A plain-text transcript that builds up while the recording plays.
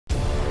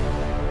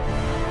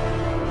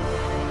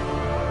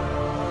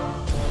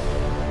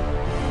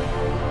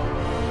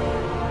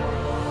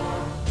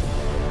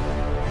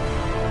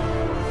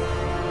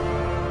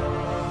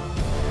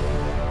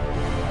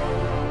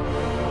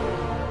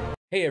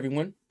Hey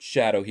everyone,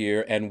 Shaedow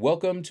here, and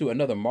welcome to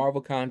another Marvel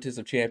Contest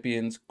of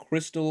Champions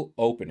crystal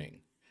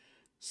opening.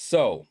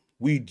 So,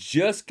 we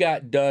just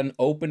got done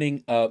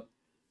opening up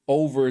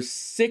over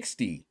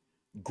 60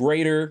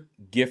 greater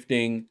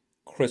gifting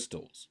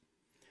crystals.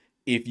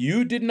 If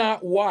you did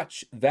not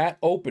watch that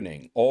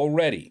opening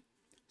already,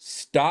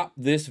 stop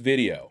this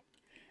video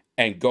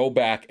and go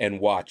back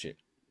and watch it.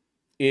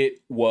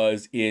 It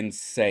was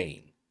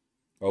insane,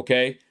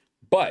 okay?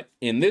 But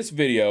in this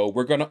video,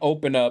 we're going to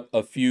open up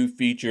a few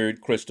featured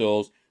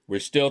crystals. We're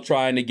still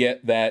trying to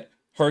get that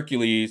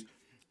Hercules.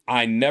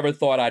 I never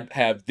thought I'd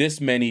have this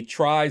many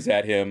tries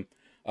at him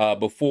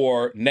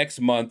before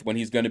next month when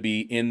he's going to be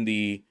in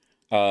the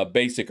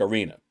basic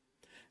arena.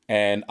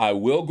 And I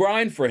will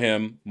grind for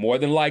him more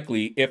than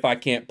likely if I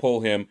can't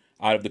pull him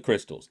out of the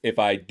crystals. If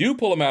I do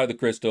pull him out of the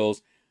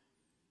crystals,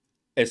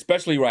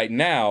 especially right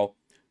now,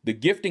 the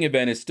gifting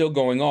event is still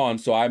going on,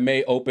 so I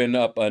may open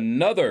up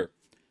another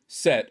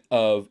set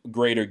of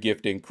greater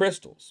gifting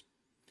crystals.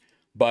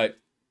 But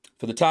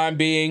for the time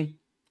being,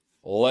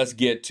 let's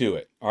get to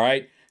it. All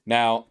right.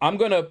 Now I'm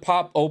going to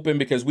pop open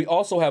because we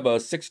also have a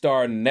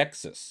 6-star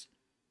Nexus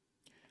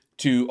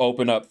to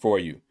open up for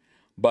you.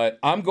 But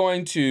I'm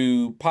going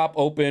to pop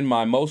open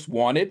my most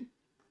wanted,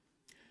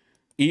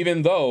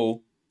 even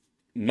though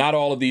not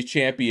all of these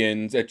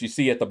champions that you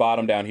see at the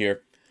bottom down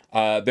here,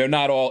 they're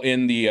not all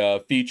in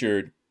the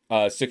featured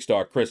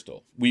 6-star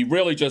crystal. We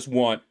really just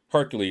want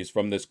Hercules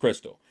from this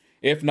crystal.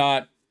 If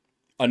not,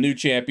 a new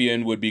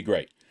champion would be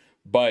great.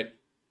 But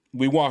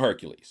we want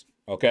Hercules,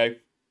 okay?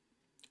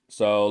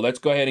 So let's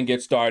go ahead and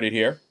get started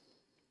here.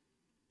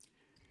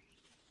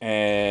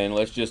 And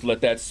let's just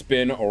let that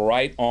spin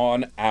right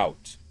on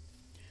out.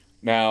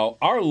 Now,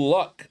 our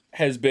luck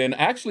has been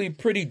actually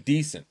pretty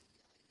decent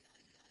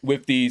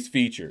with these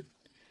featured.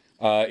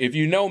 If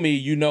you know me,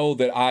 you know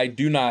that I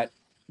do not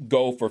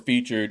go for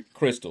featured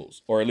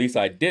crystals, or at least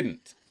I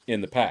didn't in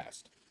the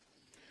past.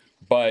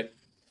 But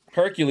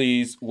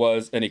Hercules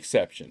was an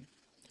exception,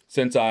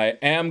 since I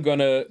am going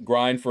to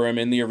grind for him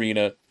in the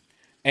arena,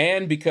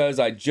 and because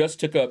I just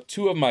took up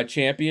 2 of my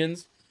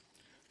champions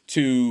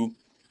to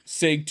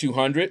SIG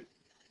 200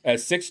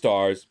 as 6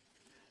 stars,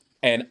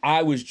 and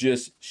I was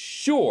just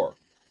sure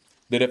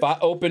that if I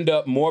opened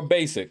up more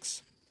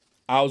basics,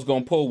 I was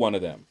going to pull one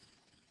of them.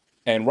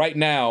 And right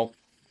now,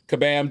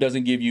 Kabam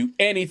doesn't give you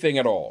anything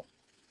at all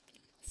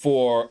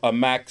for a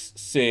max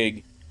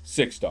SIG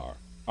 6-star.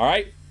 All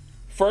right?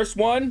 First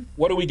one,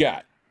 what do we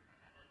got?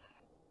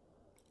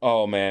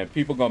 Oh, man,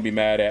 people going to be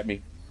mad at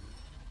me.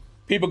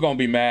 People going to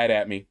be mad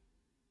at me.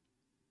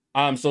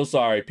 I'm so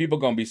sorry. People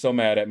going to be so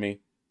mad at me.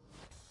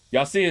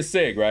 Y'all see his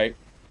SIG, right?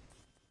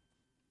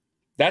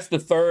 That's the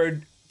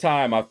 3rd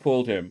time I've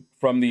pulled him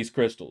from these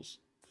crystals.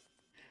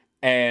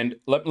 And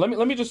let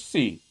me just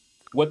see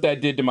what that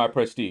did to my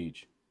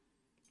prestige.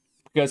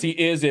 Because he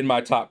is in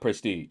my top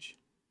prestige.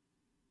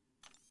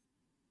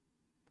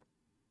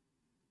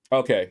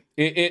 Okay,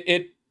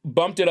 it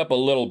bumped it up a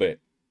little bit.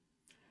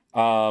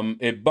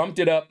 It bumped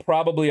it up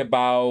probably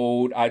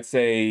about, I'd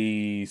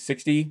say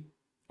 60,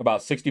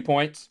 about 60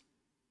 points.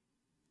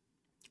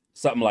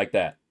 Something like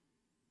that.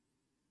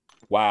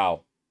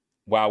 Wow.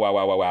 Wow, wow,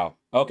 wow, wow, wow.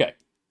 Okay.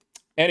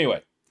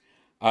 Anyway,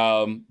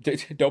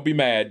 don't be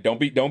mad.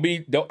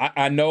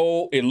 I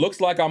know it looks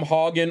like I'm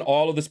hogging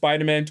all of the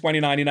Spider-Man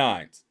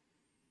 2099s.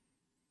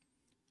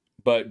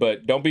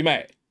 But don't be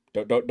mad.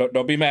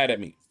 Don't be mad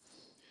at me.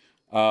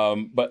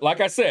 But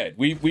like I said,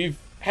 we've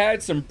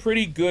had some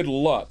pretty good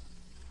luck.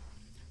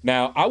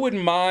 Now, I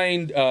wouldn't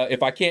mind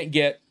if I can't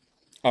get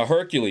a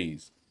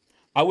Hercules.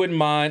 I wouldn't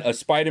mind a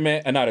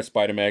Spider-Man, not a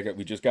Spider-Man,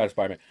 we just got a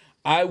Spider-Man.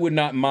 I would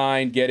not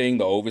mind getting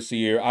the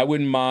Overseer. I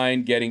wouldn't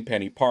mind getting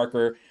Penny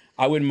Parker.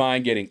 I wouldn't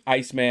mind getting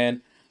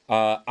Iceman.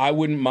 I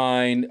wouldn't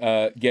mind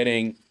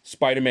getting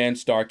Spider-Man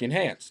Stark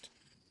Enhanced.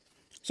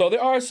 So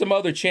there are some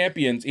other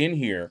champions in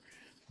here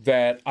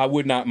that I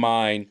would not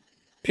mind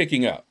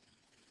picking up.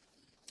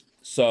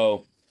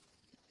 So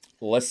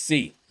let's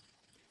see.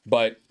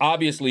 But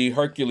obviously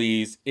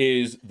Hercules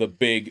is the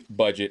big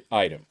budget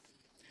item.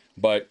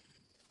 But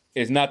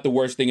it's not the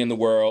worst thing in the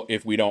world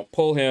if we don't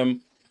pull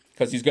him,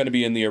 because he's going to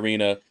be in the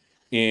arena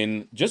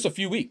in just a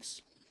few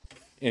weeks,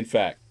 in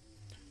fact.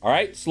 All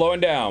right,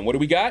 slowing down. What do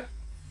we got?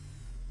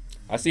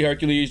 I see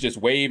Hercules just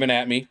waving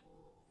at me.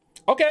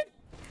 Okay.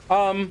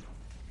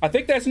 I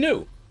think that's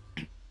new.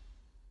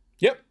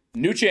 Yep,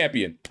 new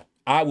champion.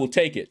 I will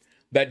take it.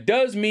 That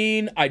does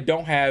mean I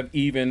don't have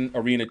even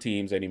arena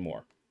teams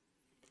anymore.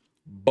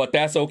 But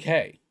that's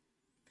okay.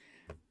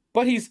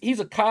 But he's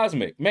a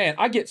cosmic. Man,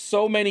 I get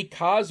so many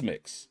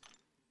cosmics.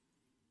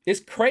 It's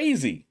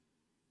crazy.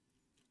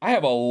 I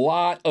have a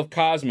lot of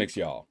cosmics,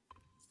 y'all,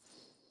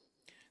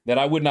 that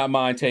I would not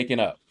mind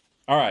taking up.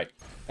 All right.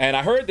 And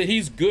I heard that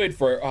he's good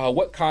for,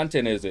 what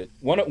content is it?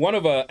 One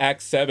of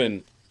Act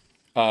 7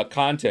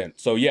 content.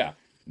 So yeah,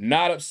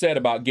 not upset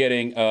about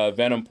getting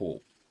Venom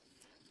Pool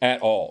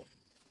at all.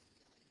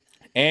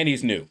 And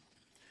he's new.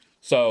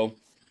 So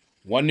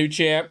one new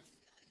champ,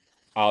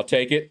 I'll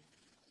take it.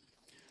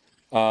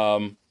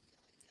 Trying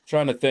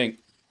to think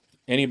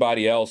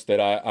anybody else that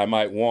I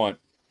might want.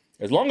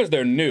 As long as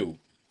they're new,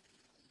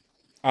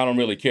 I don't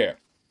really care.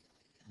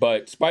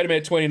 But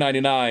Spider-Man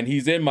 2099,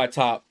 he's in my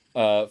top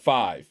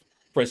 5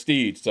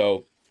 prestige.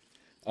 So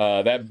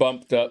that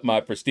bumped up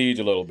my prestige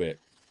a little bit.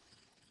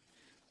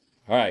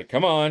 All right,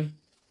 come on.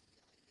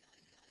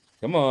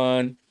 Come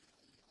on.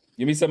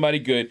 Give me somebody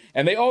good.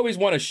 And they always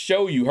want to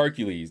show you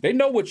Hercules. They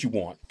know what you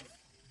want.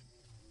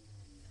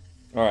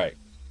 All right.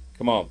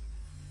 Come on.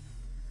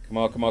 Come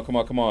on, come on, come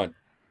on, come on.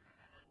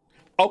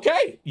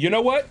 Okay, you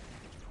know what?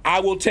 I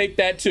will take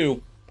that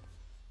too.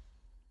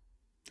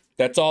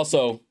 That's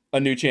also a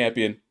new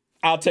champion.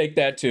 I'll take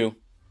that too.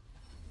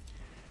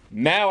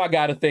 Now I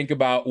got to think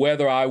about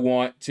whether I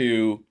want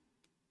to,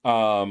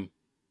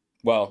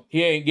 well,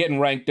 he ain't getting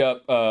ranked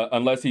up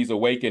unless he's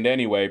awakened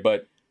anyway,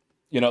 but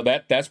you know,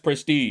 that's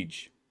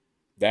prestige.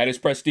 That is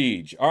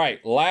prestige. All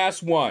right,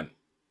 last one.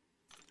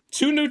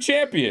 2 new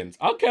champions.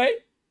 Okay.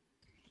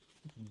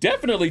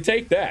 Definitely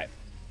take that.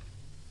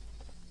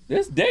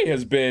 This day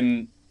has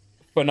been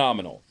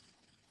phenomenal.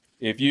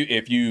 If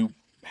you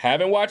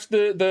haven't watched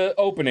the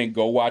opening,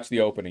 go watch the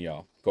opening,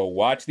 y'all. Go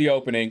watch the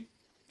opening.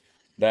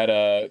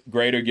 That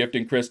greater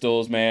gifting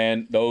crystals,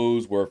 man,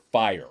 those were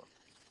fire.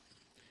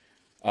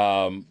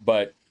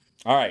 But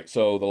all right,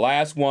 so the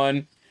last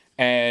one,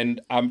 and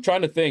I'm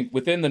trying to think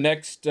within the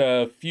next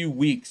few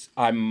weeks,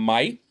 I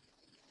might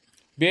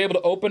be able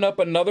to open up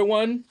another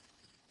one,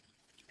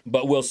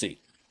 but we'll see.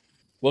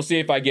 We'll see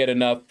if I get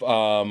enough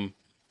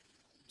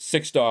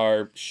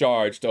 6-star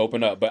shards to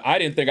open up. But I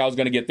didn't think I was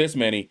going to get this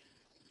many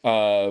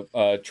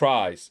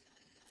tries,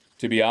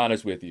 to be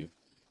honest with you.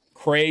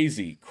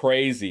 Crazy,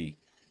 crazy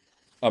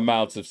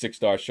amounts of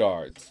 6-star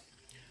shards.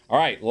 All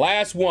right,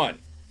 last one.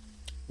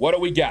 What do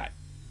we got?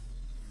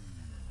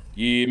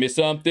 Give me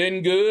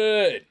something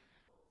good.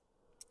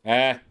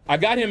 I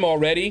got him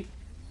already.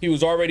 He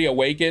was already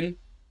awakened.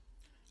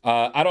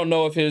 I don't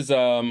know if his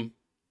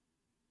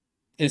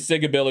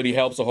SIG ability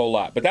helps a whole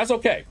lot, but that's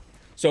okay.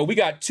 So we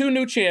got 2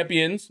 new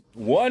champions.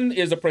 One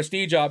is a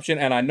prestige option,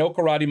 and I know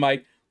Karate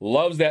Mike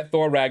loves that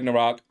Thor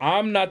Ragnarok.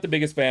 I'm not the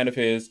biggest fan of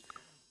his,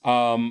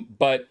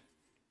 but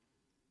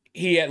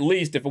he, at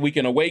least, if we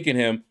can awaken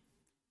him,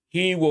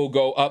 he will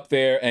go up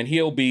there and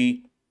he'll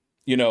be,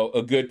 you know,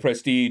 a good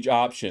prestige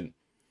option.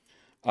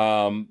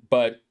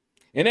 But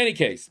in any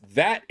case,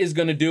 that is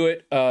going to do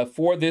it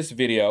for this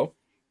video.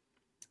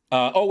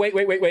 Oh,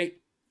 wait.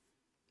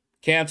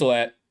 Cancel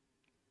that.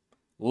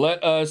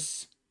 Let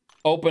us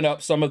open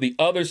up some of the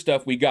other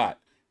stuff we got.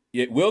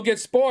 It will get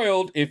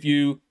spoiled if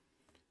you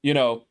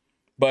know,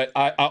 but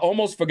I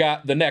almost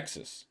forgot the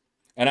Nexus.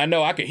 And I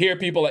know I could hear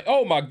people like,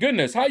 oh my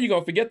goodness, how are you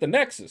going to forget the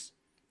Nexus?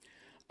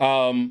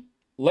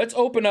 Let's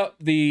open up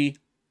the,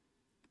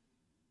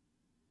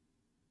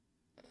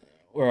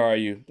 where are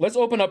you? Let's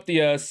open up the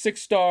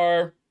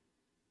 6-star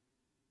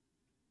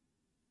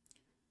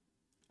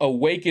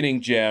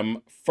Awakening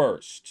gem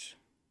first.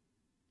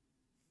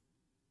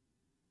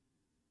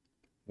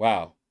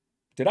 Wow.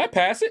 Did I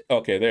pass it?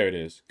 Okay, there it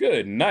is.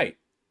 Good night.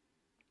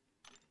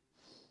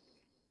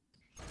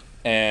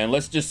 And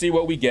let's just see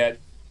what we get.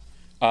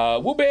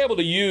 We'll be able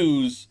to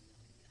use,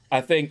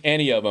 I think,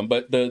 any of them.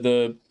 But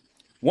the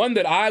one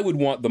that I would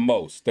want the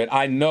most, that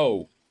I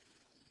know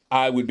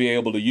I would be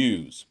able to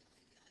use,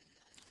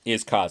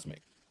 is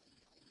Cosmic.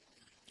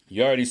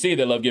 You already see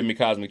they love giving me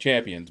Cosmic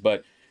champions.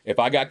 But if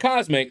I got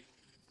Cosmic,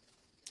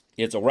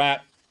 it's a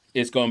wrap.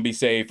 It's going to be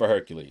saved for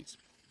Hercules.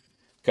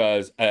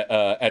 Because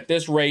at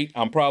this rate,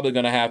 I'm probably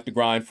going to have to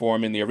grind for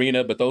him in the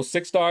arena. But those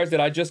 6 stars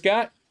that I just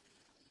got,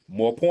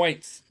 more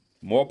points.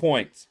 More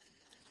points.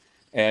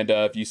 And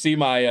if you see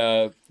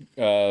my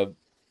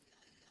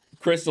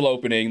crystal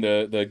opening,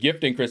 the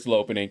gifting crystal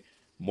opening,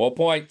 more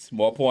points.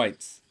 More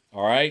points.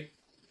 All right?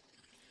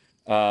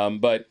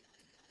 But,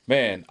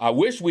 man, I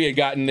wish we had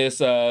gotten this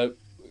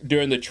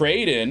during the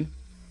trade-in.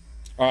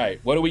 All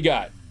right, what do we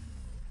got?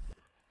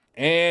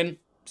 And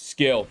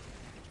skill.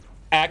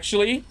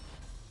 Actually,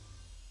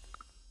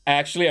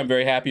 I'm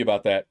very happy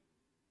about that.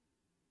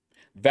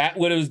 That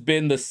would have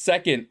been the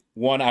second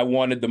one I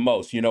wanted the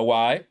most. You know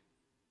why?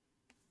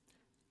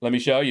 Let me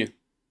show you.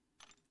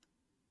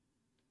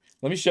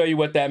 Let me show you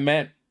what that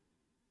meant.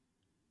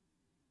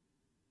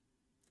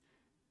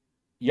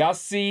 Y'all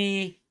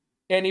see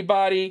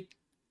anybody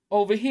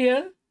over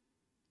here?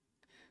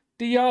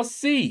 Do y'all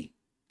see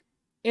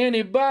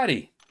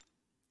anybody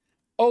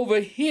over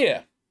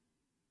here?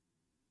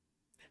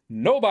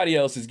 Nobody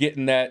else is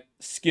getting that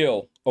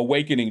skill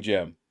awakening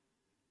gem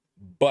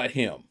but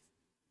him.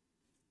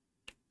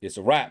 It's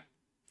a wrap.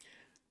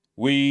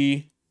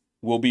 We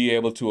will be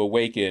able to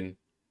awaken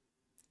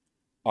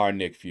our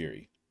Nick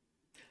Fury.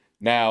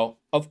 Now,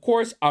 of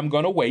course, I'm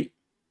going to wait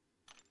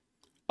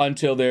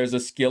until there's a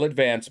skill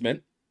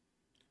advancement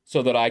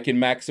so that I can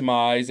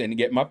maximize and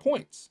get my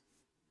points.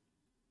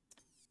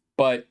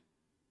 But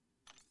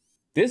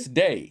this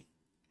day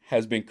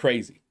has been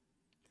crazy.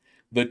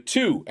 The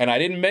 2, and I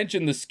didn't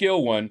mention the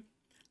skill one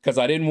because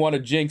I didn't want to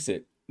jinx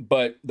it,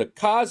 but the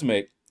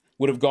Cosmic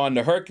would have gone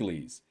to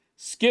Hercules.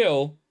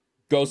 Skill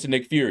goes to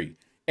Nick Fury.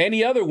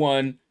 Any other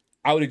one,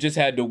 I would have just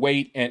had to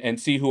wait and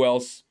see who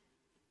else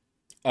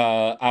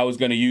I was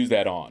going to use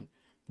that on.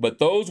 But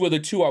those were the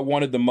two I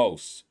wanted the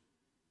most.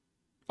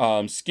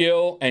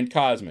 Skill and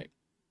Cosmic.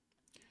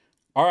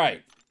 All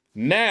right.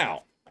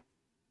 Now,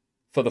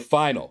 for the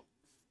final.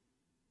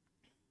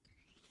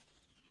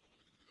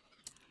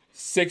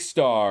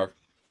 6-star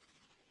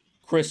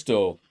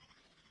Crystal.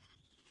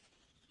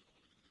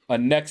 A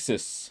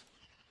Nexus.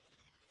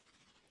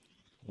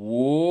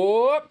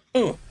 Whoop.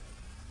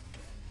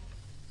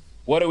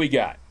 What do we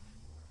got?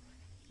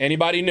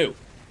 Anybody new?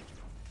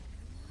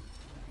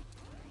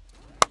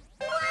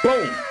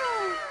 Boom.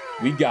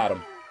 We got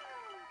him.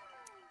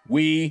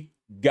 We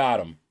got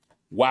him.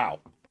 Wow.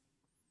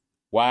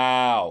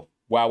 Wow.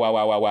 Wow, wow,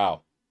 wow, wow,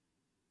 wow.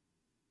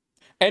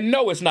 And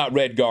no, it's not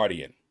Red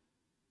Guardian.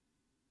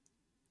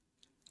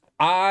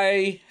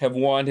 I have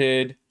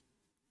wanted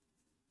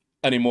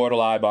an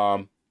Immortal Eye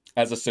Bomb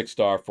as a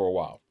 6-star for a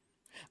while.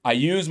 I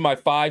used my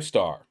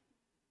 5-star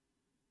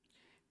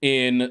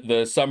in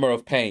the Summer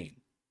of Pain,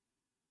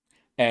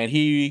 and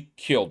he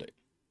killed it.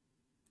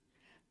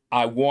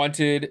 I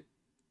wanted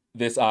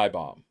this Eye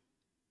Bomb.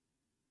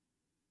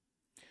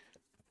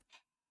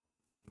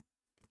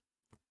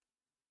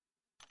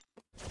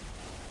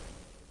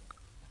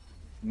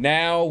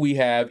 Now we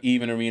have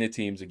even arena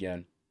teams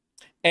again,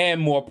 and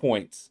more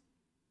points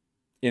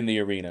in the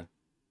arena.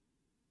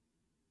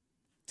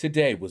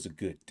 Today was a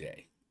good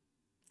day.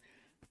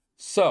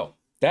 So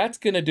that's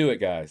going to do it,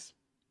 guys.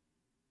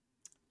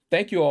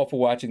 Thank you all for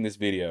watching this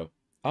video.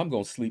 I'm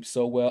going to sleep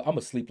so well. I'm going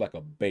to sleep like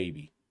a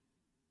baby.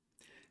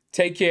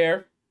 Take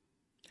care.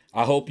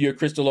 I hope your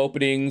crystal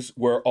openings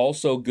were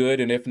also good.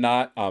 And if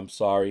not, I'm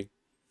sorry.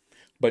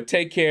 But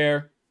take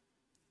care.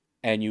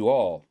 And you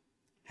all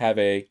have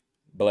a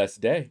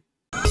blessed day.